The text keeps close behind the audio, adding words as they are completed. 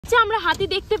হচ্ছে আমরা হাতি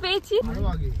দেখতে পেয়েছি,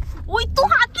 ওই তো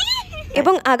হাতি।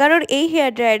 এবং আগারোর এই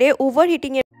হেয়ার ড্রায়ারে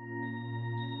ওভারহিটিং এর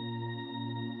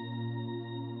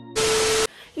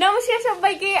নমস্কার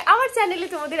সবাইকে, আমার চ্যানেলে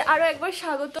তোমাদের আরো একবার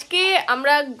স্বাগত। কে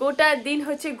আমরা গোটা দিন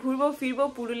হচ্ছে ঘুরবো ফিরবো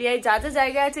পুরুলিয়ায়, যা যা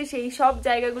জায়গা আছে সেই সব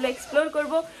জায়গাগুলো এক্সপ্লোর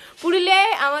করব।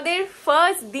 পুরুলিয়ায় আমাদের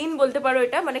ফার্স্ট দিন বলতে পারো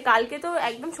এটা, মানে কালকে তো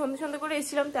একদম সন্ধ্যে সন্ধ্যে করে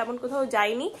এসেছিলাম, তেমন কোথাও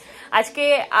যাইনি আজকে।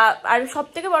 আর সব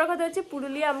থেকে বড় কথা হচ্ছে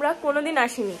পুরুলিয়া আমরা কোনোদিন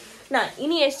আসিনি, না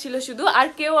ইনি এসেছিল শুধু, আর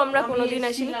কেউ আমরা কোনোদিন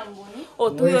আসিনি। ও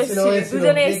তুই এসেছিস,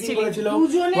 দুজনে এসেছিলি,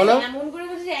 এমন করে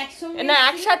না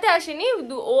একসাথে আসেনি,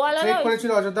 ও আলাদা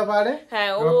করেছিল অযোধ্যা পাহাড়ে।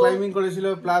 হ্যাঁ, ও ক্লাইম্বিং করেছিল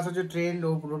প্লাস হচ্ছে ট্রেন, ও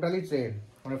টোটালি ট্রেন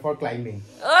মানে ফর ক্লাইম্বিং।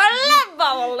 আরে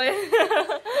বাবালে,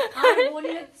 আর মনে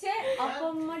হচ্ছে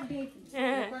অপম্মা ডেট।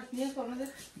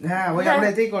 হ্যাঁ ওই আমরা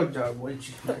এতেই করতে বলছি,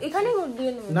 এখানে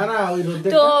না না ওই রোদে।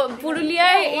 তো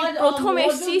পুরুলিয়ায় এই প্রথম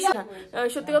এসেছি,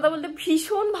 সত্যি কথা বলতে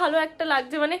ভীষণ ভালো একটা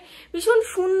লাগছে, মানে ভীষণ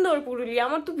সুন্দর পুরুলিয়া,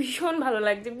 আমার তো ভীষণ ভালো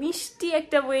লাগছে। মিষ্টি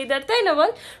একটা ওয়েদার, তাই না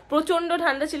বল? প্রচন্ড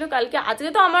ঠান্ডা ছিল কালকে, আজকে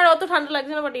তো আমার অত ঠান্ডা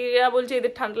লাগছে না, বাট এরা বলছে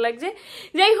এদের ঠান্ডা লাগছে।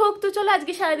 যাই হোক, তো চলো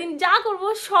আজকে সারাদিন যা করব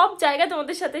সব জায়গা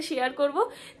তোমাদের সাথে শেয়ার করব,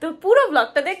 তো পুরো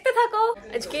ব্লগটা দেখতে থাকো।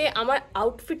 আজকে আমার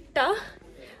আউটফিটটা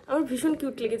আমার ভীষণ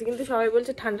কিউট লেগেছে, কিন্তু সবাই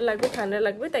বলছে ঠান্ডা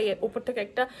লাগবে, তাই ওপর থেকে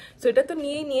একটা সোয়েটার তো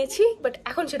নিয়েই নিয়েছি, বাট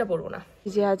এখন সেটা পরবো না।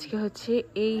 যে আজকে হচ্ছে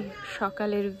এই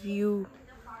সকালের ভিউ,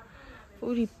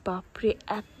 ওরে বাপরে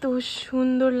এত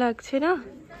সুন্দর লাগছে না।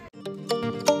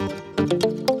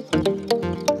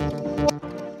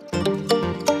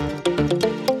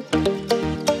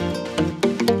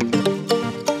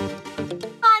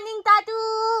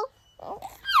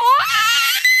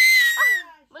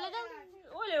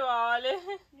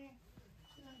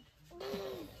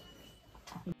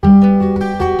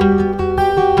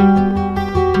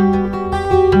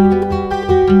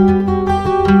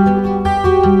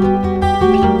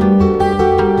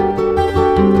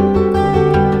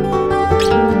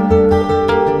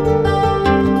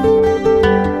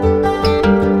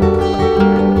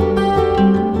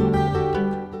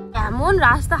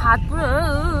 রাস্তা হাত পুরো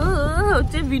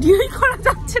হচ্ছে, ভিডিওই করা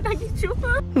যাচ্ছে না কিছু।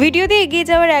 ভিডিওতে এগিয়ে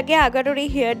যাওয়ার আগে আগারোর এই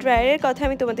হেয়ার ড্রায়ারের কথা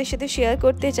আমি তোমাদের সাথে শেয়ার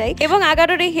করতে চাই, এবং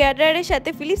আগারোর এই হেয়ার ড্রায়ারের সাথে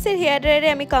ফিলিপসের হেয়ার ড্রায়ারে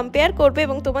আমি কম্পেয়ার করবো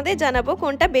এবং তোমাদের জানাবো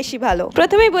কোনটা বেশি ভালো।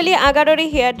 প্রথমেই বলি, আগারোর এই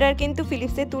হেয়ার ড্রায়ার কিন্তু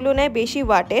ফিলিপসের তুলনায় বেশি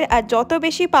ওয়াটের, আর যত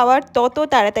বেশি পাওয়ার তত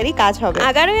তাড়াতাড়ি কাজ হবে।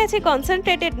 আগারোয় আছে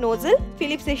কনসেন্ট্রেটেড নোজেল,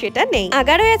 ফিলিপসে সেটা নেই।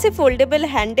 আগারোয় আছে ফোল্ডেবল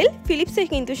হ্যান্ডেল, ফিলিপসে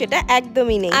কিন্তু সেটা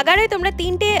একদমই নেই। আগারোয় তোমরা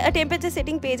 3টে টেম্পারেচার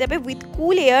সেটিং পেয়ে যাবে উইথ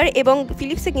কুল এয়ার, এবং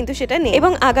ফিলিপসে কিন্তু সেটা নেই।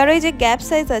 এবং আগারোয় যে গ্যাপ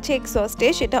সাইজ আছে এক্সস্টে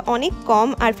সেটা অনেক কম,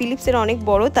 আর ফিলিপসের অনেক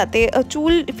বড়, তাতে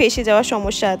চুল ফেসে যাওয়ার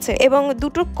সমস্যা আছে। এবং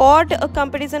দুটো কর্ড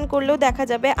কম্পারিজন করলেও দেখা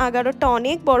যাবে আগারোটা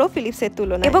অনেক বড় ফিলিপসের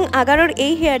তুলনায়। এবং আগারোর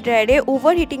এই হেয়ার ড্রায়ারে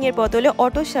ওভারহিটিং এর বদলে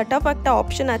অটো শাট অফ একটা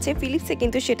অপশন আছে, ফিলিপসে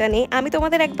কিন্তু সেটা নেই। আমি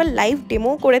তোমাদের একবার লাইভ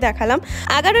ডেমো করে দেখালাম।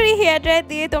 আগারোর এই হেয়ার ড্রায়ার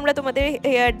দিয়ে তোমরা তোমাদের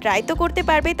হেয়ার ড্রাই তো করতে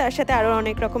পারবে, তার সাথে আরো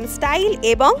অনেক রকম স্টাইল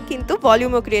এবং কিন্তু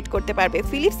ভলিউমও ক্রিয়েট করতে পারবে।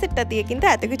 ফিলিপসেরটা দিয়ে কিন্তু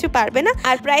এত কিছু পারবে না।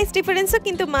 আর প্রাইস ডিফারেন্সও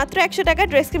কিন্তু মাত্র 100 টাকা।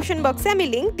 ডেসক্রিপশন বক্সে আমি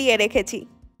লিংক দিয়ে রেখেছি।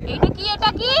 এটা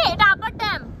কি এটা আপার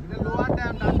ড্যাম, এটা লোয়ার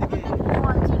ড্যাম ডান দিকে।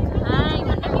 হ্যাঁ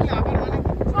এখানটা কি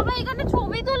সবাই এখানে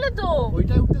ছবি তোলে তো,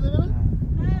 ওইটাই উঠতে দেবে না,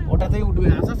 ওটাতেই উঠবে।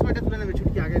 আসার সময় এটা তুলে নেবে,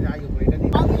 ছুটি আগে যাই উপরে এটা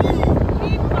দিয়ে।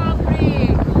 কি বাপরে,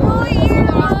 ওই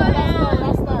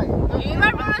রাস্তায়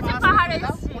এবার মনে হচ্ছে পাহাড়ে।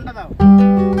 কোনটা দাও?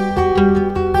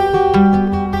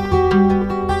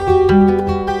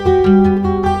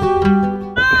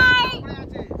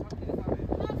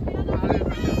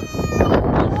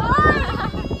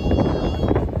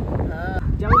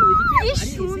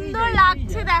 সুন্দর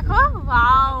লাগছে দেখো,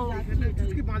 ওয়াও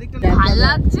ভালো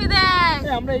লাগছে। দেখ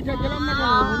আমরা এইটা গেলাম না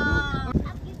কেন?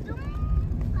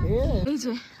 এই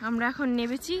যে আমরা এখন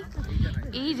নেমেছি,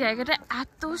 এই জায়গাটা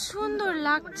এত সুন্দর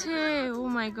লাগছে, ও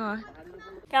মাই গড।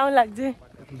 কেমন লাগছে?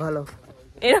 ভালো।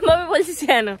 এরকম ভাবে বলছিস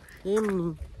কেন? এমনি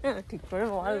ঠিক করে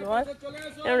বল বল,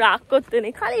 রাগ করতে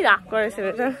নেই, খালি রাগ করে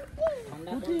ছেলেটা।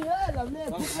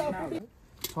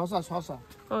 শশা শশা,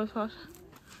 ও শশা।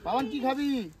 পাবন কি খাবি?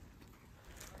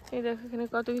 এই দেখো এখানে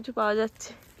কত কিছু পাওয়া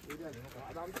যাচ্ছে।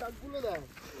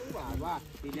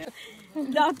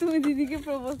 দাও তুমি দিদিকে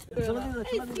প্রপোজ করে দাও।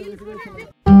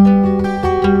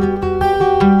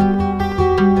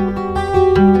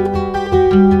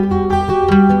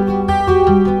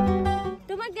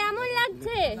 তোমার কেমন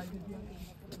লাগছে?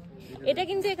 এটা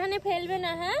কিন্তু এখানে ফেলবে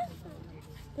না, হ্যাঁ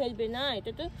ফেলবে না,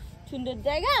 এটা তো সুন্দর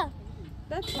জায়গা।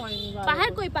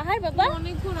 পাহাড় কই? পাহাড় বাবা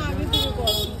অনেকক্ষণ আগে থেকে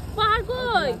পাহাড়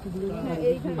কই?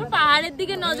 পাহাড়ের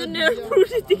দিকে নজর নেই,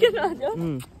 পুরুষের দিকে নজর।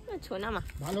 ছোনা মা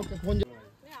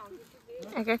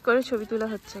এক এক করে ছবি তোলা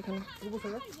হচ্ছে এখানে।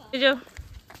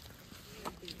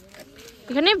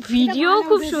 এখানে ভিডিও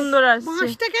খুব সুন্দর আসছে।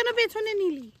 মাছটা কেন পেছনে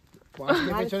নিলি?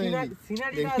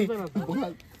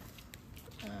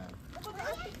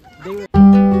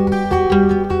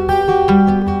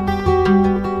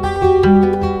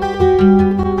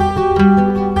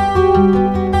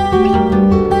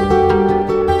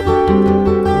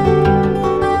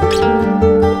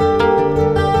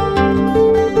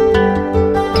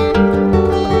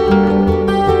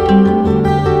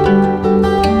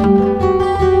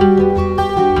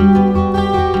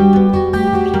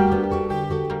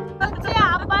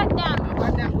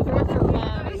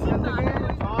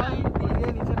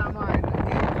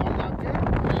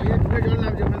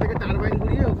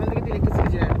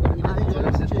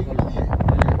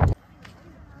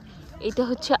 এটা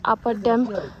হচ্ছে আপার ড্যাম,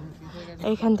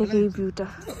 এখান থেকে এই ভিউটা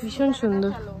ভীষণ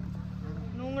সুন্দর।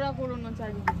 নোংরা করো না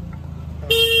চারিদিকে।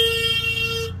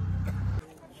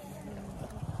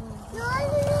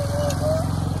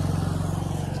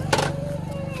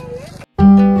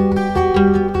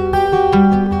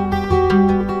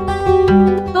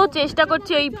 তো চেষ্টা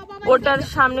করছি এই ওটার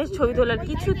সামনে ছবি তোলার,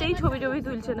 কিছুতেই ছবি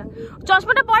তুলছে না।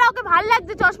 চশমাটা পরা, ওকে ভাল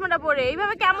লাগছে চশমাটা পরে,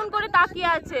 এইভাবে কেমন করে তাকিয়ে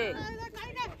আছে।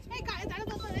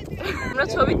 আমরা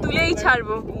ছবি তুলেই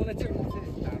ছাড়বো।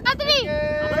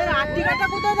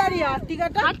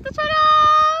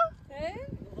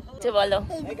 বলো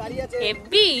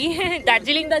হেভি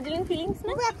দার্জিলিং ফিলিংস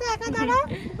না?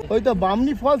 ওই তো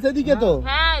বামনি ফলস এদিকে তো।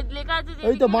 হ্যাঁ লেখা আছে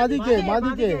ওই তো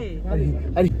বাঁদিকে।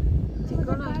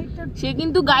 সে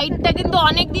কিন্তু গাইডটা কিন্তু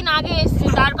অনেকদিন আগে এসেছে,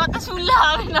 তার কথা শুনলে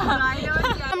হবে না।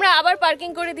 আমরা আবার পার্কিং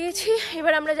করে দিয়েছি,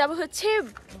 এবার আমরা যাব হচ্ছে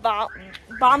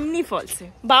বামনি ফলসে।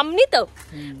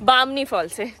 বামনি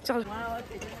ফলসে চল।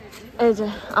 এই যে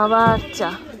আবার চা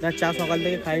সকাল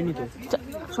থেকে খাইনি তো।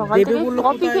 সকাল থেকে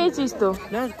কফি খেয়েছিস তো?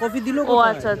 না কফি দিল। ও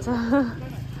আচ্ছা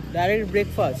ডাইরেক্ট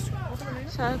ব্রেকফাস্ট।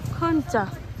 সারাক্ষণ চা।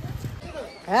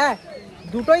 হ্যাঁ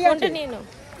দুটোই আছে। ফোনটা নিয়ে নাও,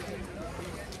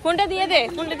 ফোনটা দিয়ে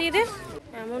দে।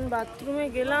 এমন বাথরুমে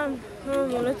গেলাম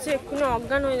মনে হচ্ছে এক্ষুনি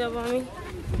অজ্ঞান হয়ে যাবো আমি।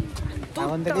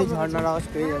 এখন থেকে ঝর্ণার আওয়াজ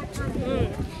পেয়ে যাচ্ছে।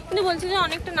 কিন্তু বলছে যে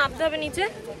অনেকটা নামতে হবে নিচে।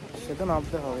 সে তো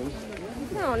নামতে হবে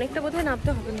না, অনেকটা বোধহয় নামতে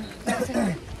হবে না।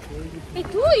 এই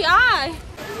তুই আয়।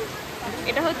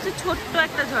 এটা হচ্ছে ছোট্ট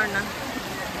একটা ঝর্ণা।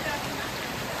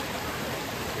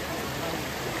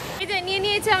 এই যে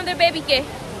নিয়েছে আমাদের বেবিকে।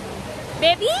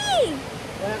 বেবি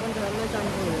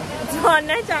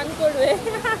ঝর্ণায় চান করবে।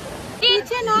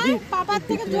 নিচে নয়, পাপার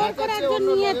থেকে জোর করে একজন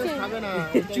নিয়েছে।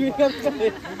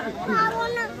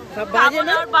 বাজে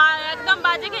না, একদম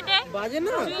বাজে খেতে। বাজে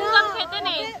না, চুইংগাম খেতে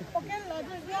নেই। ওকে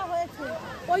লজেস দেওয়া হয়েছে,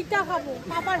 ওইটা খাবো,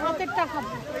 পাপার হাতেরটা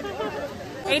খাবো।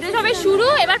 এইটা সবে শুরু,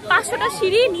 এবার 500টা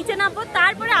সিঁড়ি নিচে নামবো,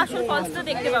 তারপরে আসল ফলসটা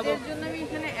দেখতে পাবো।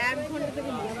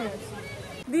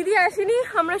 দিদি আসেনি,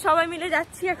 আমরা সবাই মিলে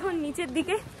যাচ্ছি এখন নিচের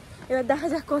দিকে। এবার দেখা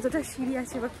যাক কতটা সিঁড়ি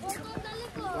আছে বা কিছু।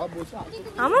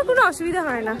 আমার কোনো অসুবিধা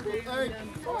হয় না।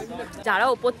 যারা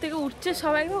ওপর থেকে উঠছে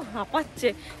সবাই একদম হাঁপাচ্ছে,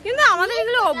 কিন্তু আমাদের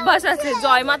এগুলো অভ্যাস আছে।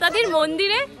 জয় মাতাদির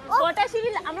মন্দিরে কটা সিঁড়ি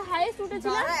আমরা হাইয়েস্ট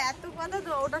উঠেছিলাম। এত কথা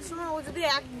তো, ওটার সময় ও যদি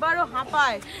একবারও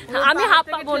হাঁপায়, আমি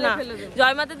হাঁপাবো না।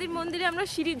 জয় মাতাদির মন্দিরে আমরা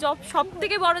সিঁড়ি সব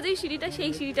থেকে বড় যেই সিঁড়িটা,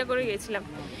 সেই সিঁড়িটা করে গেছিলাম।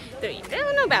 তো এটা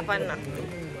কোনো ব্যাপার না,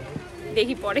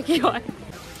 দেখি পরে কি হয়।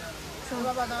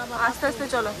 আস্তে আস্তে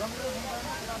চলো।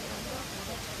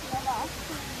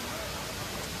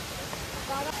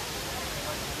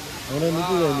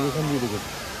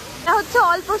 এটা হচ্ছে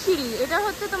অল্প সিঁড়ি, এটা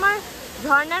হচ্ছে তোমার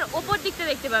ঝর্ণার ওপর দিকটা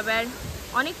দেখতে পাবে, আর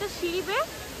অনেকটা সিঁড়ি পেয়ে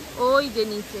ওই যে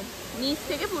নিচ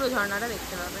থেকে পুরো ঝর্ণাটা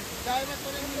দেখতে পাবে।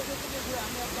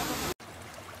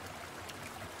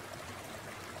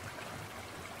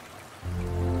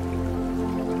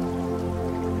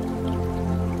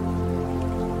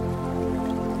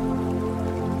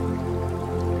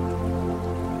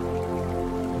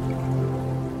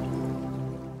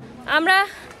 আমরা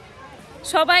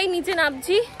সবাই নিচে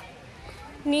নামছি।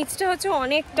 নিচটা হচ্ছে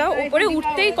অনেকটা, উপরে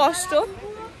উঠতেই কষ্ট,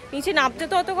 নিচে নামতে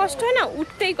তো অত কষ্ট হয় না,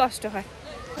 উঠতেই কষ্ট হয়।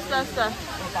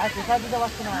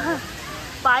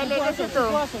 পায়ে লেগেছে তো।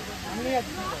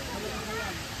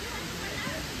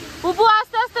 পুপু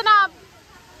আস্তে আস্তে নাম।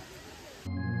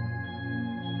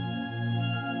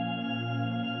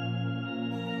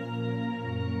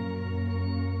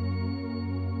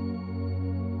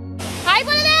 হাই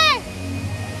বলে দে।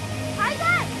 হাই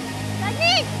বল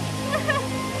রাজীব।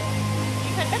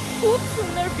 এখানটা খুব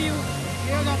সুন্দর ভিউ।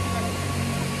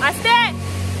 আস্তে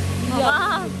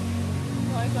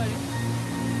ভয় করে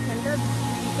এখানটা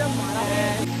ভিউটা মারা।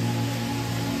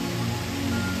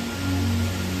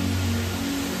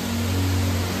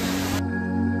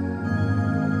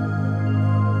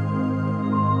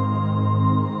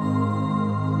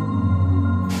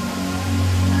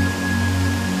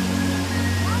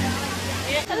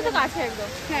 কাছে একদম।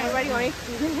 হ্যাঁ বাড়ি অনেক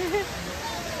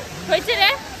হয়েছে রে,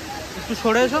 একটু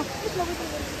সরে এসো।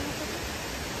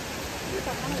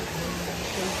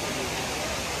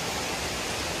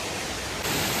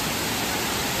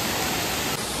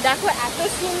 দেখো এত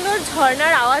সুন্দর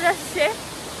ঝর্ণার আওয়াজ আসছে,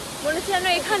 মনে হচ্ছে যেন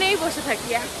এখানেই বসে থাকি,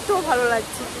 এত ভালো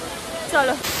লাগছে।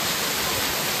 চলো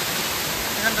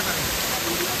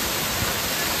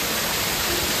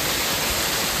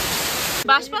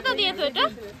বাঁশপাতা দিয়ে তো এটা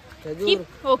কি,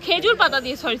 ও খেজুর পাতা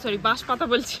দিয়ে, সরি বাঁশপাতা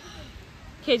বলছি,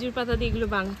 খেজুর পাতা দিয়ে এগুলো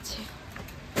বানাচ্ছে।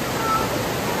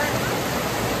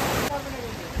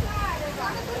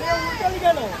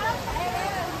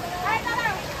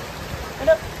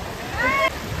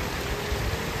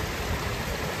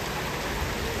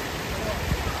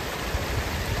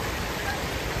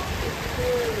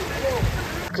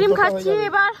 ক্রিম খাচ্ছি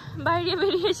এবার বাইরে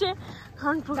বেরিয়েছে,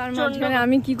 কারণ প্রচন্ড।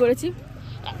 আমি কি করেছি,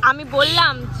 আমি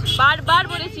বললাম বারবার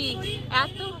বলেছি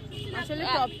এত, আসলে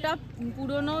টপটা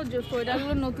পুরনো,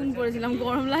 সোয়েটারগুলো নতুন পরেছিলাম,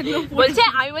 গরম লাগলো। বলছে,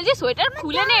 আমি বলছি সোয়েটার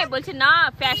খুলে নে, বলছে না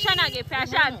ফ্যাশন আগে,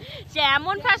 ফ্যাশন। সে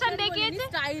এমন ফ্যাশন দেখিয়েছে,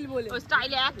 স্টাইল বলে, ও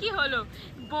স্টাইলে একই হলো,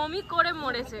 বমি করে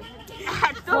মরেছে,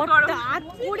 এত গরম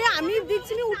পরে আমি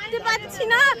দেখছি উঠতে পারছি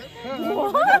না।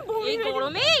 এই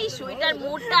গরমে এই সোয়েটার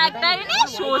মোটা একটা এনে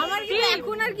সত্যি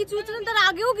এখন আর কিছু হচ্ছে না, তার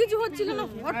আগেও কিছু হচ্ছিল না,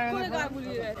 হট করে গা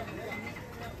গুলিয়ে গেছে।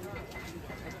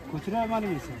 খুচরা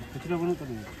মারিয়েছে, খুচরা বলে তো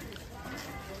নেই।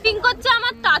 পিং করছে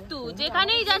আমার তাতু,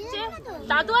 যেখানেই যাচ্ছে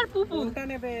দাদু আর পুপু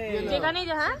যেখানেই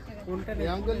যা। হ্যাঁ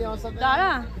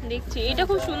দাঁড়া দেখছি, এটা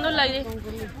খুব সুন্দর লাগছে,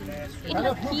 এটা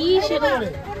কি সেটা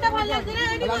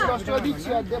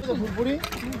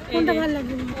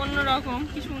অন্যরকম,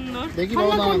 কি সুন্দর,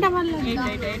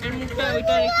 এটার মুখটা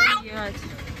ওইটা ইয়ে আছে।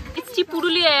 এসছি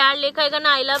পুরুলিয়ায় আর লেখা এখানে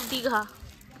আই লাভ দীঘা।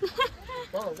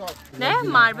 দেখ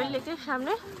মার্বেল লেকের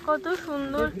সামনে কত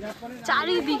সুন্দর,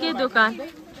 চারিদিকে দোকান,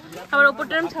 আবার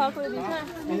ওপরটা আমি ছাওয়া করে দিয়েছি।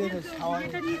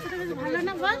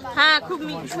 হ্যাঁ খুব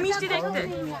মিষ্টি দেখতে,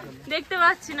 দেখতে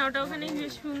পাচ্ছি না ওটা, ওখানে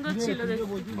বেশ সুন্দর ছিল দেখতে।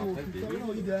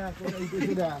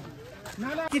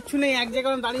 কিচ্ছু নেই, এক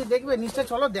জায়গায় দাঁড়িয়ে দেখবে নিশ্চয়।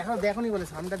 চলো দেখো, দেখোনি বলে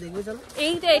সামনেটা দেখবে, চলো।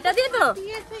 এইটা এটা দিয়ে তো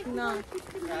না,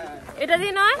 এটা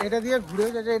দিয়ে নয়, এটা দিয়ে ঘুরে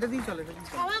যাচ্ছে, এটা দিয়ে চলে।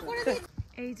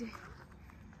 এই যে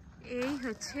এই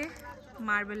হচ্ছে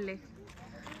মার্বেল লেক।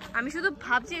 আমি শুধু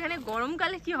ভাবছি এখানে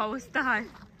গরমকালে কি অবস্থা হয়,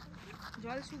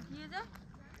 জল শুকিয়ে যায়,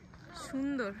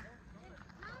 সুন্দর।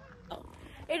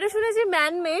 এটা শুনেছি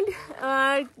ম্যানমেড,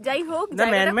 আর যাই হোক না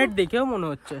ম্যানমেড দেখেও মনে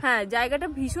হচ্ছে। হ্যাঁ জায়গাটা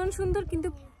ভীষণ সুন্দর, কিন্তু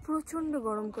প্রচন্ড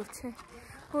গরম করছে।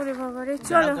 ওরে বাবারে,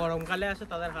 চলো গরমকালে আসে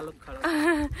তাদের হালত খারাপ।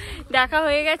 দেখা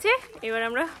হয়ে গেছে, এবার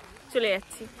আমরা চলে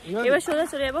যাচ্ছি, এবার সোজা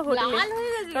চলে যাবো হোটেলে,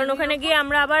 কারণ ওখানে গিয়ে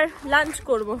আমরা আবার লাঞ্চ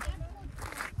করব।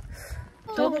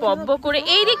 তো পব্ব করে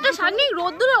এই দিকটা সামনে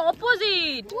রোদ্দুরের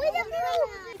অপোজিট।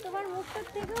 তোমার মুখটা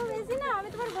থেকেও বেশি না, আমি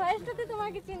তোমার ভয়েসটাতে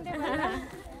তোমাকে চিনতে পারলাম।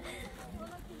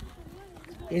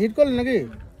 এডিট করলেন নাকি?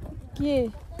 কি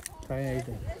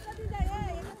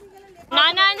না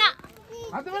না না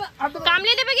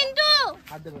কামড়ে দেবে কিন্তু,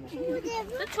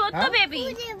 তো ছোট্ট বেবি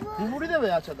পুপুরি দেবে।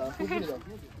 আচ্ছা দাও, পুপুরি দাও।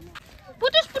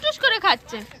 পুটুস পুটুস করে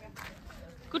খাচ্ছে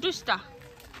কুটুসটা।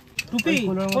 টুপি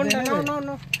কোনটা? নাও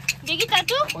নাও, দেখি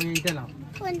চাচু, ওই এইটা নাও।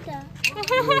 কোনটা?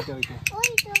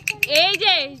 এই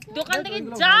যে দোকান থেকে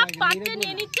যা পাচ্ছে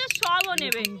নিয়ে নিচ্ছে, সবও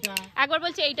নেবে। একবার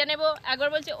বলছে এইটা নেবো, একবার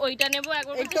বলছে ওইটা নেবো,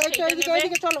 একবার বলছে সেইটা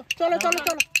নেবে। চলো চলো চলো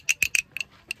চলো।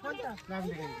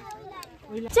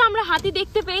 আচ্ছা আমরা হাতি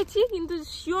দেখতে পেয়েছি, কিন্তু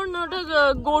শিওর না ওটা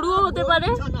গরুও হতে পারে।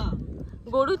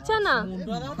 গরুর চানা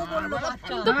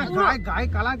গায়ে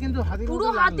কালার, কিন্তু পুরো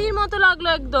হাতির মতো লাগলো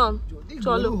একদম।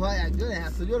 চলো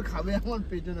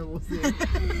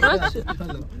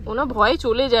ওনা ভয়ে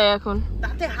চলে যায় এখন,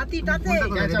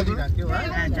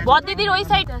 বদ দিদির ওই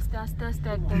সাইড। আস্তে আস্তে আস্তে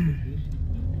একদম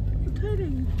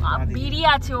বেরিয়ে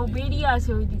আছে, ও বেরিয়ে আছে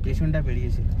ওই দিকে, পেছনটা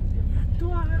বেরিয়েছে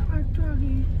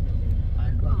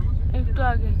একটু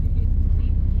আগে।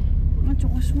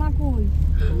 চশমা কই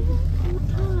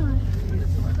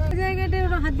জায়গাটা,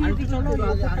 হাতি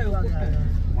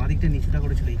মাদিকটা নিচুটা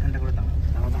করেছিল, এখানটা করে দাও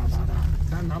দাও দাও দাও।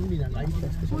 নামবি না, লাইট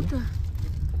আসছে।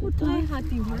 কোথায়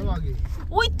হাতি?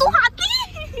 ওই তো হাতি,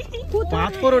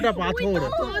 পাথর, ওটা পাথর।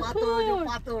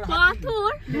 পাথর।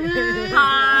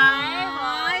 হায়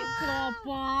হায়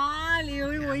কপাল,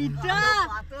 ওইটা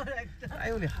তাই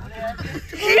বলি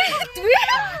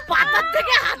পাতার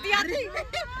থেকে হাতি হাতি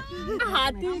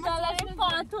হাতির কালারে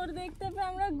পাথর দেখতে পেয়ে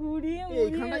আমরা ঘুরিয়ে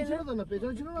এইখানটাই ছিল তো, না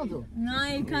পেছনে ছিল না তো? না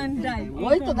এখানটাই,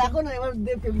 ওই তো দেখো না, এবার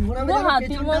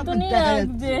হাতির মতনই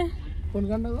লাগছে।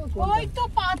 কোনখানটা গো? ওই তো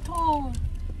পাথর।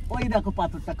 ওই দেখো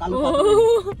পাথরটা কালো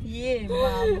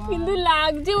কিন্তু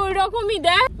লাগছে ওই রকমই,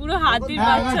 দেখ পুরো হাতির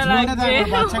বাচ্চা লাগছে।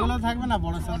 বাচ্চাগুলো থাকবে না,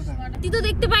 বড় ছেলে থাকবে। হাতি তো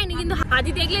দেখতে পাইনি, কিন্তু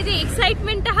হাতি দেখলে যে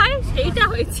এক্সাইটমেন্টটা হয় সেইটা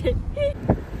হয়েছে।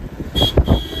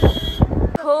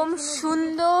 হোম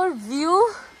সুন্দর ভিউ,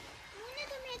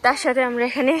 তার সাথে আমরা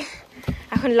এখানে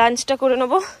এখন লাঞ্চটা করে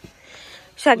নেবো।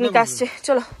 শাগনিক আসছে,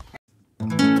 চলো।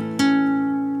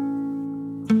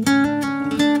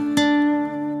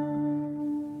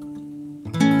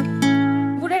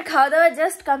 খাওয়া দাওয়া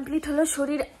জাস্ট কমপ্লিট হলো,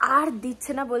 শরীর আর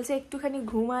দিচ্ছে না, বলছে একটুখানি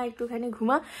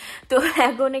ঘুমা। তো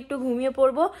এখন একটু ঘুমিয়ে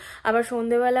পড়বো, আবার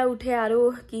সন্ধেবেলা উঠে আরো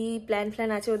কি প্ল্যান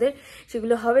আছে ওদের,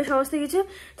 সেগুলো হবে সমস্ত কিছু।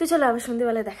 তো চলো আবার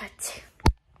সন্ধেবেলা দেখাচ্ছে।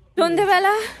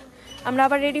 সন্ধেবেলা আমরা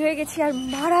আবার রেডি হয়ে গেছি, আর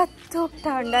মারাত্মক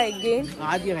ঠান্ডা এগেন।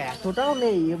 আজ এতটাও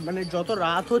নেই, মানে যত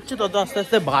রাত হচ্ছে তত আস্তে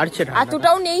আস্তে বাড়ছে।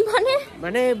 এতটাও নেই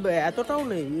মানে এতটাও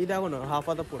নেই, এই দেখো না হাফ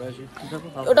হাতা পরে আছে।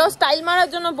 ওটাও স্টাইল মারার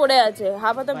জন্য পরে আছে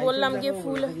হাফ হাতা। বললাম গিয়ে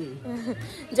ফুল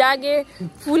যা গে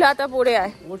ফুল হাতা পরে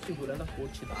আয়।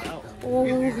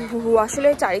 ও আসলে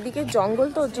চারিদিকে জঙ্গল,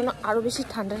 তো ওর জন্য আরো বেশি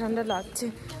ঠান্ডা ঠান্ডা লাগছে।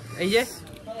 এই যে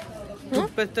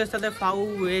টুথপেস্টের সাথে ফাউ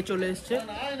হয়ে চলে এসছে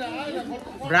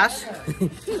ব্রাশ।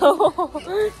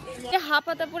 হাফ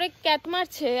হাতা পরে ক্যাট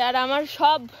মারছে আর আমার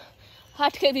সব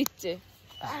হাটকে দিচ্ছে।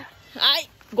 আই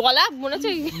গলা মনে হচ্ছে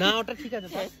না, ওটা ঠিক আছে।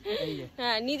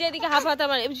 হ্যাঁ নিজের দিকে হাফ হাতা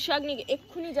মারে। শাগনিক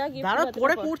এক্ষুনি যা গিয়ে দাঁড়া,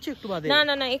 পরে করছি একটু বাদে। না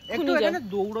না না এক্ষুনি যা।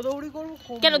 দৌড়াদৌড়ি করবো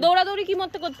কেন? দৌড়াদৌড়ি কি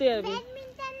মতে করতে যাবি?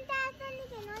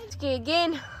 আজকে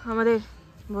এগেইন আমাদের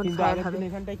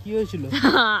এখানটায় কি হয়েছিল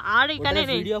আর এখানে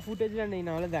নেই ভিডিও ফুটেজ নেই,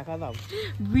 না হলে দেখাতাম।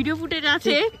 ভিডিও ফুটেজ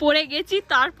আছে, পড়ে গেছি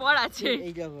তারপর আছে।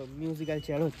 এই দেখো মিউজিক্যাল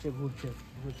চেয়ার হচ্ছে, ঘুরছে।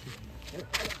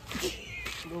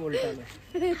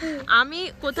 আমি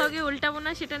কোথাও গিয়ে উল্টাবো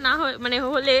না, সেটা না মানে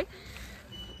হলে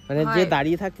মানে যে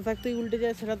দাঁড়িয়ে থাকতে থাকতেই উল্টে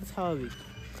যায়, সেটা তো স্বাভাবিক।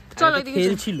 চলো এদিকে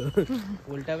খেলছিল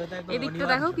উল্টাবে তো একদম। এদিকটা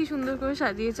দেখো কি সুন্দর করে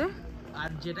সাজিয়েছে। আর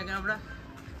যেটাকে আমরা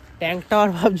ট্যাঙ্ক টাওয়ার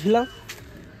ভাবছিলাম,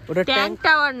 ওটা ট্যাঙ্ক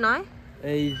টাওয়ার নয়,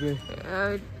 এই যে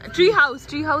ট্রি হাউস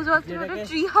ভাবছি। ওটা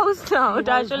ট্রি হাউস না,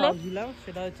 ওটা আসলে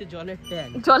সেটা হচ্ছে জলের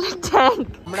ট্যাঙ্ক।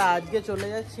 আমরা আজকে চলে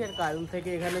যাচ্ছি, আর কাল থেকে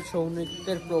এখানে ছৌ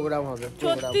নৃত্যের প্রোগ্রাম হবে।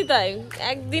 সত্যি তাই,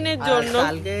 একদিনের জন্য।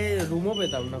 কালকে রুমও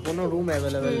পেতাম না, কোনো রুম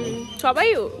অ্যাভেলেবেল নেই। সবাই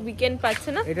উইকেন্ড পাচ্ছে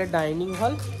না। এটা ডাইনিং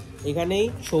হল, এখানেই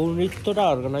ছৌ নৃত্যটা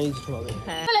অর্গানাইজড হবে।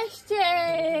 হ্যাঁ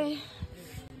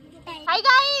হাই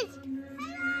গাইস,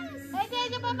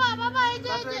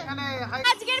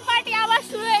 আজকের পার্টি আবার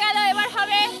শুরু হয়ে গেল। এবার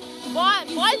হবে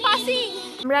বল পাসিং।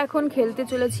 আমরা এখন খেলতে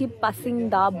চলেছি পাসিং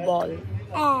দা বল।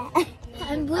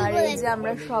 আর এই যে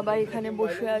আমরা সবাই এখানে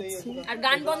বসে আছি, আর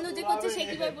গান বন্ধ যে করছে সে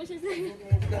কিভাবে বসেছে,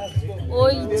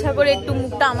 ওই ইচ্ছা করে একটু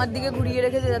মুখটা আমার দিকে ঘুরিয়ে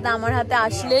রেখেছে, যাতে আমার হাতে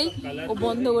আসলেই ও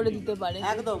বন্ধ করে দিতে পারে,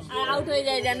 একদম আর আউট হয়ে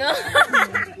যায় যেন।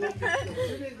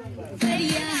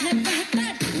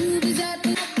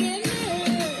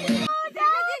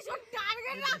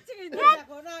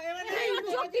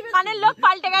 কানের লোক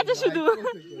পাল্টে গেছে শুধু।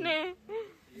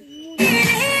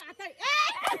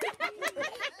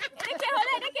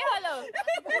 কে হলো?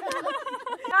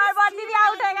 দিদি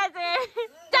আউট হয়ে গেছে।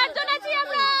 চারজন আছি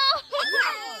আমরা।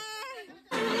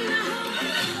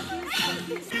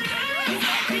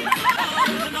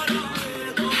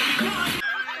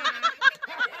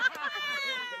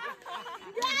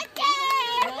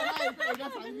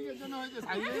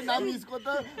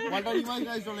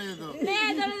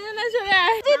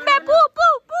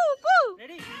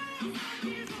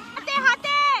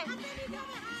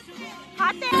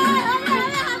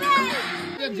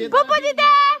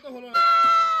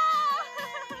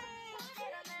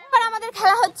 আমাদের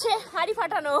খেলা হচ্ছে হাড়ি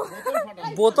ফাটানো,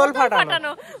 বোতল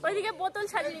ফাটানো। ওইদিকে বোতল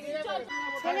সাজিয়ে,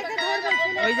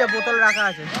 ওই যে বোতল রাখা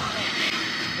আছে,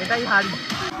 এটাই হাড়ি।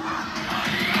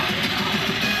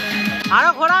 আরো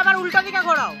ঘোরা, আবার উল্টো দিকে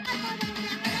ঘোরাও।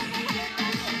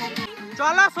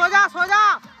 চলো সোজা সোজা।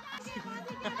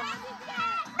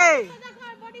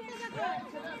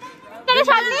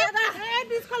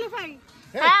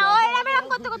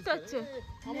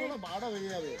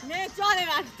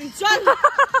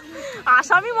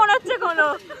 আসামি মনে হচ্ছে কোনো।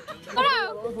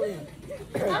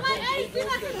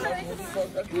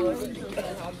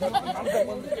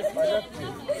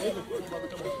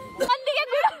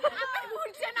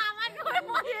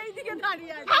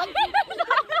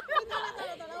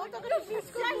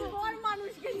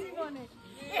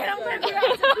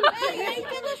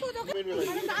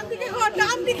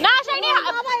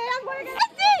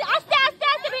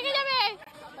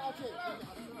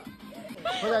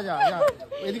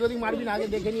 এদিক ওদিক মারবি না, আগে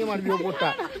দেখে নিয়ে মারবি ওপরটা,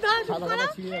 সাদা সাদা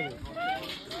ছিঁড়ে যাবে।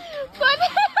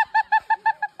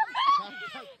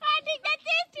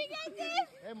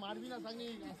 মারবি না সাগনি,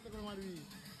 আস্তে করে মারবি।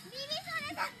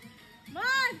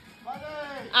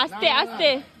 আস্তে আস্তে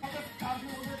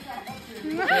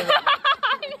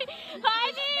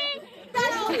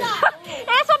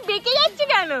এসব বেঁকে যাচ্ছে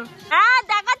কেন? হ্যাঁ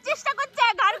দেখার চেষ্টা করছে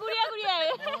ঘাড় ঘুরিয়ে ঘুরিয়ে,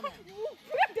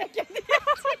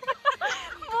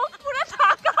 মুখ পুরো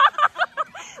থাকা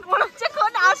মনে হচ্ছে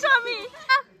কোন আসামি।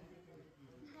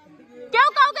 কেউ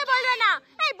কাউকে বলবে না,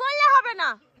 এই বললে হবে না,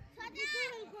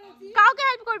 কাউকে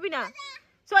হেল্প করবি না,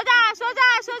 সোজা সোজা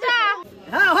সোজা।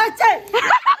 হ্যাঁ হচ্ছে।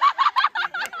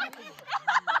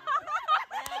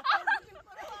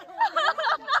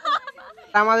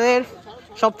 আমাদের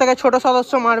সব থেকে ছোট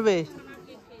সদস্য মারবে।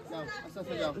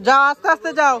 যাও আস্তে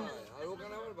আস্তে যাও,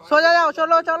 সোজা যাও,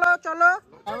 চলো চলো চলো।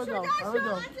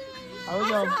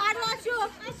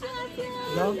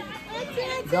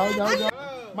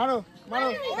 মারো মারো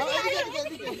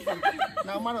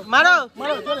মারো।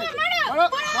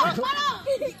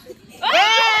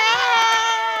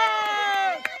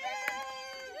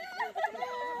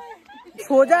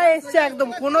 সোজা এসছে একদম,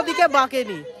 কোনো দিকে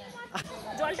বাঁকেনি।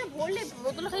 জলটা ভরলে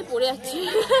বোতল খাই পড়ে যাচ্ছে।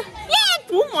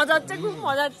 খুব মজা হচ্ছে, খুব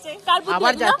মজা হচ্ছে।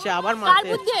 আবার যাচ্ছে, আবার মারতে। কার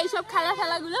বুদ্ধি এইসব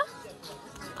খেলাগুলো?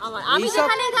 আমার, আমি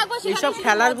যেখানে থাকবো এইসব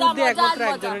খেলার বুদ্ধি একমাত্র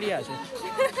একজনেরই আছে।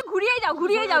 ঘুরিয়ে যাও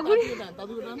ঘুরিয়ে যাও ঘুরিয়ে।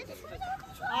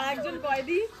 আর একজন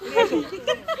কয়েদি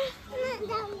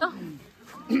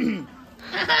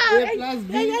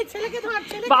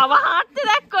বাবা হাঁটতে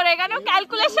দেখ করে, কেন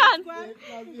ক্যালকুলেশন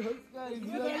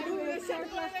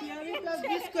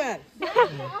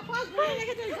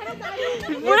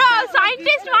পুরো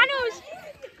সায়েন্টিস্ট মানুষ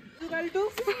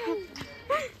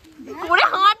পুরো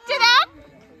হাঁটছে দেখ।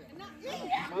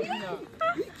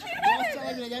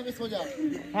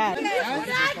 হ্যাঁ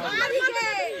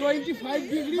 25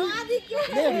 degree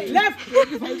left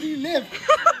 25 degree left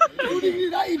 2 degree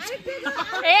right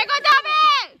এগোতে হবে।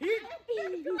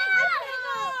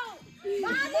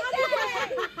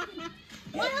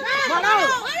 মারো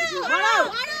মারো।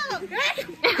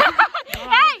 এই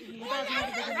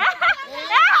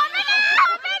হবে না,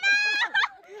 হবে না।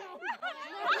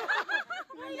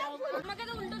 আমাকে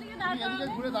তো উল্টো দিকে দাঁড় এদিকে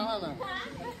ঘুরে দাঁড়া না,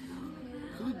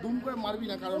 শুধু দুম করে মারবি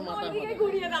না, কারণ মাথায়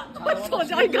ঘুরিয়ে দাও,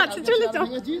 সোজা ওই কাছে চলে যাও।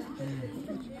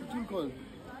 চুল খোল,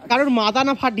 কারোর মাথা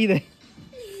না ফাটিয়ে দেয়।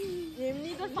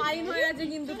 এমনি তো ফাইন হয়ে আছে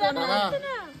কিন্তু দাঁড়া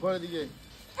ঘরে দিকে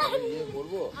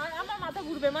বলবো। আমার মাথা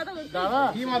ঘুরবে, মাথা ঘুরবে। দাঁড়া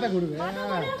কি মাথা ঘুরবে?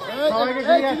 সবাইকে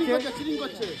ঘুরে যাচ্ছে, চিটিং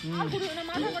করছে।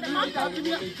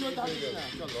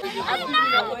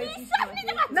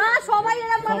 না সবাই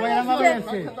এরকম ভাবে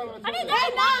আসছে। আরে দেখ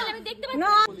না, আমি দেখতে পাচ্ছি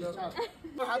না।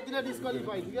 হাত দিলে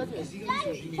ডিসকোয়ালিফাই, ঠিক আছে?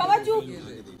 সবাই চুপ।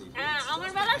 হ্যাঁ আমার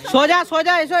বেলা সোজা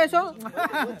সোজা এসো এসো।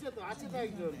 আছে তো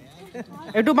একজন।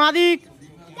 একটু বাঁদিক,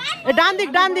 ডান দিক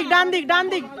ডান দিক ডান দিক ডান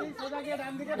দিক।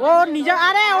 ও নিজে,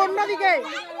 আরে অন্যদিকে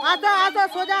আসো আসো,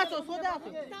 সোজা আসো সোজা আসো,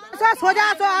 সোজা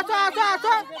আসো আসো আসো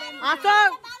আসো আসো।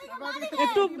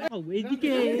 একটু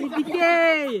এইদিকে এইদিকে,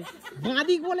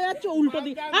 বাঁদিক বলে যাচ্ছে উল্টো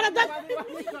দিক। আরে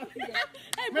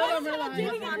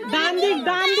ডান দিক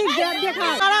ডান দিক দেখা।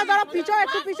 দাঁড়া দাঁড়া, পিছো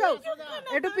একটু পিছো,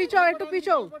 একটু পিছো একটু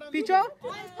পিছো পিছো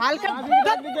হালকা।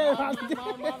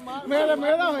 মেরে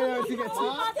মেরে হয়ে যাবে, ঠিক আছে?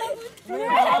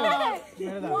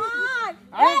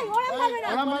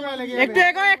 একটু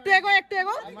এগো একটু এগো একটু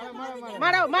এগো,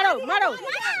 মারো মারো মারো।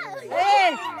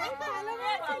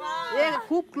 এ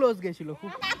খুব ক্লোজ গেছিল,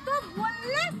 খুব।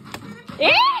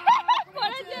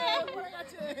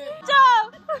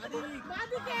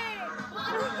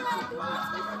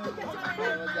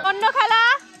 অন্য খেলা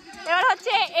এবার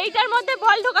হচ্ছে এইটার মধ্যে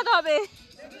বল ঢোকাতে হবে।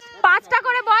 5টা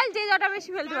করে বল, যে যটা বেশি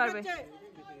ফেলতে পারবে।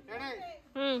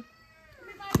 হুম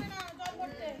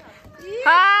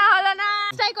হ্যাঁ হলো না,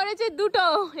 ট্রাই করেছে দুটো।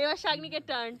 এবার শাগনিকের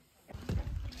টার্ন।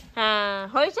 হ্যাঁ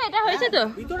হয়েছে, এটা হয়েছে তো।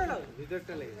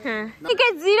 হ্যাঁ ঠিক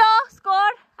আছে, 0 স্কোর।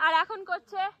 আর এখন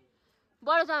করছে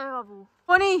বড় জামাই বাবু।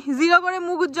 ফোনি 0 করে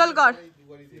মুখ উজ্জ্বল কর।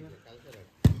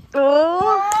 ও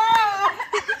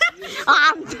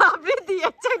আমটা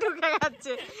দিয়েছে, ঢুকে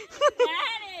যাচ্ছে।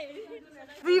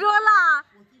 বিরলা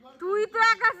তুই তো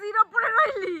একা 0 পড়ে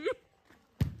রইলি।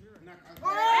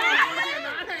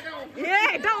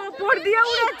 এটা উপর দিয়ে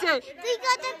উড়েছে,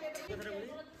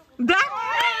 দেখ।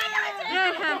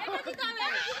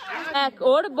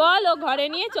 ওর বল ও ঘরে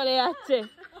নিয়ে চলে যাচ্ছে।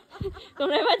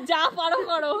 তোমরা এবার যা পারো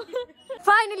করো।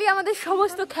 ফাইনালি আমাদের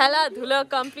সমস্ত খেলাধুলা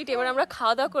কমপ্লিট। এবার আমরা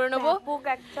খাওয়া দাওয়া করে নেবো।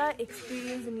 একটা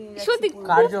এক্সপেরিয়েন্স নিয়ে সত্যি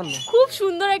কার জন্য? খুব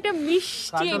সুন্দর একটা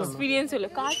মিষ্টি এক্সপিরিয়েন্স হলো।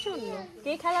 কার জন্য?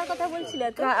 কে খেলার কথা বলছিলে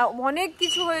তো? অনেক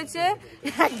কিছু হয়েছে।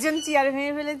 একজন চেয়ার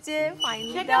ভেঙে ফেলেছে,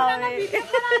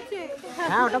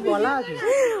 হ্যাঁ ওটা বলা আছে।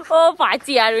 ও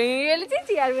চেয়ার ভেঙে ফেলেছি,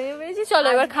 চেয়ার ভেঙে ফেলেছি। চলো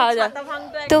এবার খাওয়া যাক।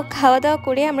 তো খাওয়া দাওয়া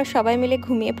করে আমরা সবাই মিলে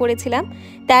ঘুমিয়ে পড়েছিলাম।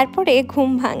 তারপরে ঘুম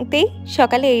ভাঙতেই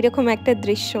সকালে এইরকম একটা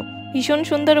দৃশ্য। ভীষণ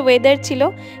সুন্দর ওয়েদার ছিল,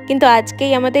 কিন্তু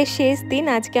আজকেই আমাদের শেষ দিন।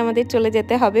 আজকে আমাদের চলে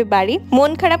যেতে হবে বাড়ি।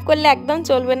 মন খারাপ করলে একদম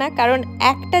চলবে না, কারণ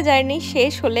একটা জার্নি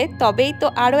শেষ হলে তবেই তো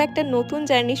আরও একটা নতুন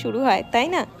জার্নি শুরু হয়, তাই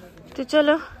না? তো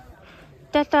চলো,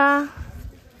 টাটা,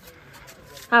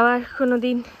 আবার কোনো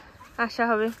দিন আসা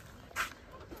হবে।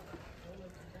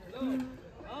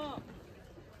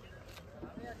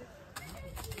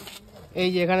 এই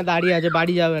যে এখানে দাঁড়িয়ে আছে,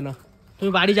 বাড়ি যাবে না।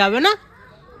 তুমি বাড়ি যাবে না?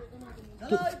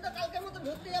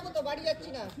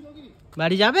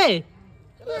 বাড়ি যাবে?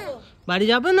 বাড়ি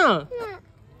যাবে না?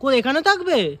 কই এখানে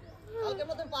থাকবে?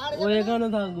 ও এখানে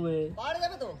থাকবে।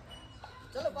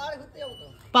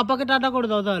 পাপাকে টাটা করে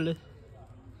দাও তাহলে।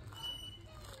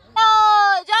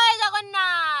 জয়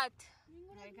জগন্নাথ।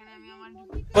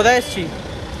 কোথায় এসছি?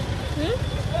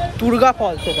 তুর্গা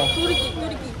ফলস। ওটা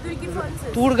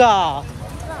তুর্গা।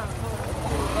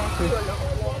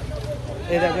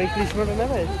 এই দেখো, এই কৃষ্ণটা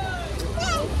নেবে?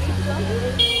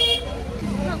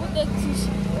 দেখছিস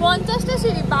 50টা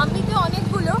সিঁড়ি, বাম দিকে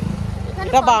অনেকগুলো।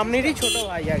 এটা বামনেরই ছোট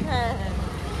ভাই আর কি। হ্যাঁ হ্যাঁ,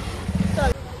 চল।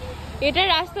 এটা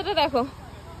রাস্তাটা দেখো।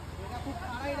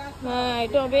 হ্যাঁ,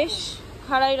 এটা বেশ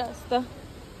খাড়াই রাস্তা।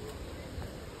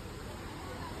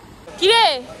 কি রে,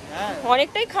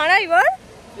 অনেকটাই খাড়াই বল।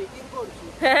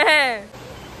 হ্যাঁ,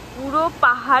 পুরো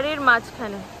পাহাড়ের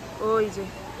মাঝখানে। ওই যে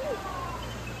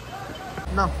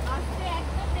না,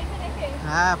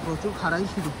 হ্যাঁ প্রচুর খাড়াই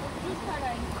ছিল।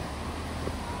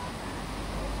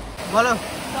 বলো,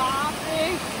 বাপরে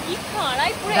কি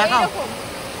খাড়াই পুরো দেখাও। এরকম।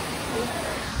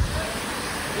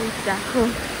 এই দেখো,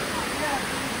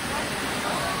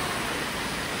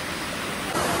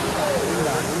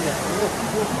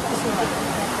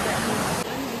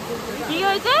 কি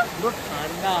হয়েছে?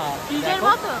 ঠান্ডা ফ্রিজের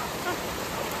মতো।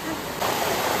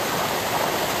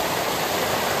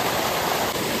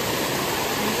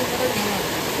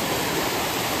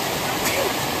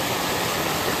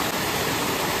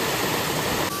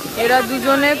 এরা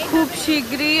দুজনে খুব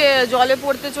শীঘ্রই জলে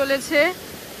পড়তে চলেছে,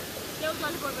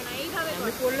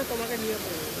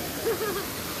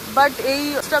 বাট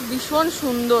এইটা ভীষণ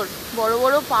সুন্দর। বড়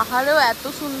বড় পাহাড়েও এত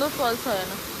সুন্দর ফলস হয়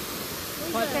না।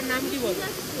 ফলসের নাম কি বলো?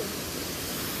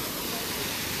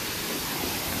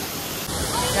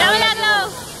 কেমন লাগলো?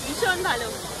 ভীষণ ভালো।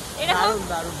 এরকম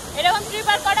দারুণ। এরকম ট্রিপ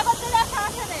আর কটা করতে যাওয়ার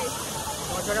সমস্যা নেই।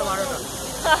 বছরে 12টা,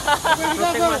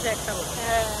 প্রত্যেক মাসে একটা করে।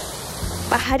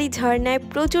 পাহাড়ি ঝর্ণায়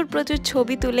প্রচুর প্রচুর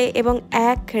ছবি তুলে এবং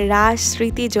এক রাশ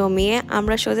স্মৃতি জমিয়ে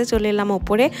আমরা সোজা চলে এলাম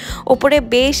ওপরে। ওপরে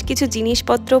বেশ কিছু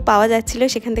জিনিসপত্র পাওয়া যাচ্ছিল,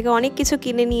 সেখান থেকে অনেক কিছু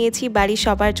কিনে নিয়েছি বাড়ির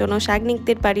সবার জন্য,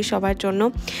 শাগনিকদের বাড়ির সবার জন্য।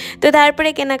 তো তারপরে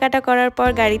কেনাকাটা করার পর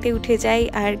গাড়িতে উঠে যাই,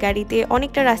 আর গাড়িতে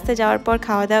অনেকটা রাস্তা যাওয়ার পর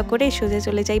খাওয়া দাওয়া করে সোজা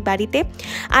চলে যাই বাড়িতে।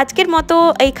 আজকের মতো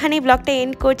এইখানেই ব্লগটা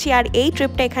এন্ড করছি, আর এই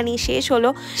ট্রিপটা এখানেই শেষ হলো।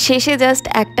 শেষে জাস্ট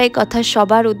একটাই কথা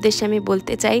সবার উদ্দেশ্যে আমি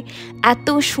বলতে চাই, এত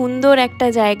সুন্দর একটা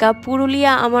জায়গা পুরুলিয়া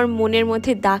আমার মনের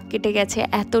মধ্যে দাগ কেটে গেছে,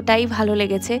 এতটাই ভালো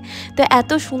লেগেছে। তো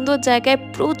এত সুন্দর জায়গায়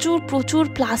প্রচুর প্রচুর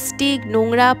প্লাস্টিক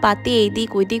নোংরা পাতি এইদিক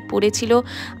ওইদিক পড়েছিল,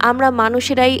 আমরা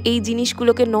মানুষেরাই এই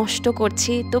জিনিসগুলোকে নষ্ট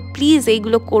করছি। তো প্লিজ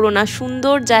এইগুলো করো না,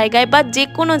 সুন্দর জায়গায় বা যে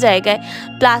কোনো জায়গায়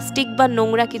প্লাস্টিক বা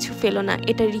নোংরা কিছু ফেলো না,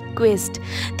 এটা রিকোয়েস্ট।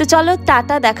 তো চলো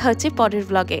টাটা, দেখা হচ্ছে পরের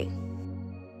ব্লগে।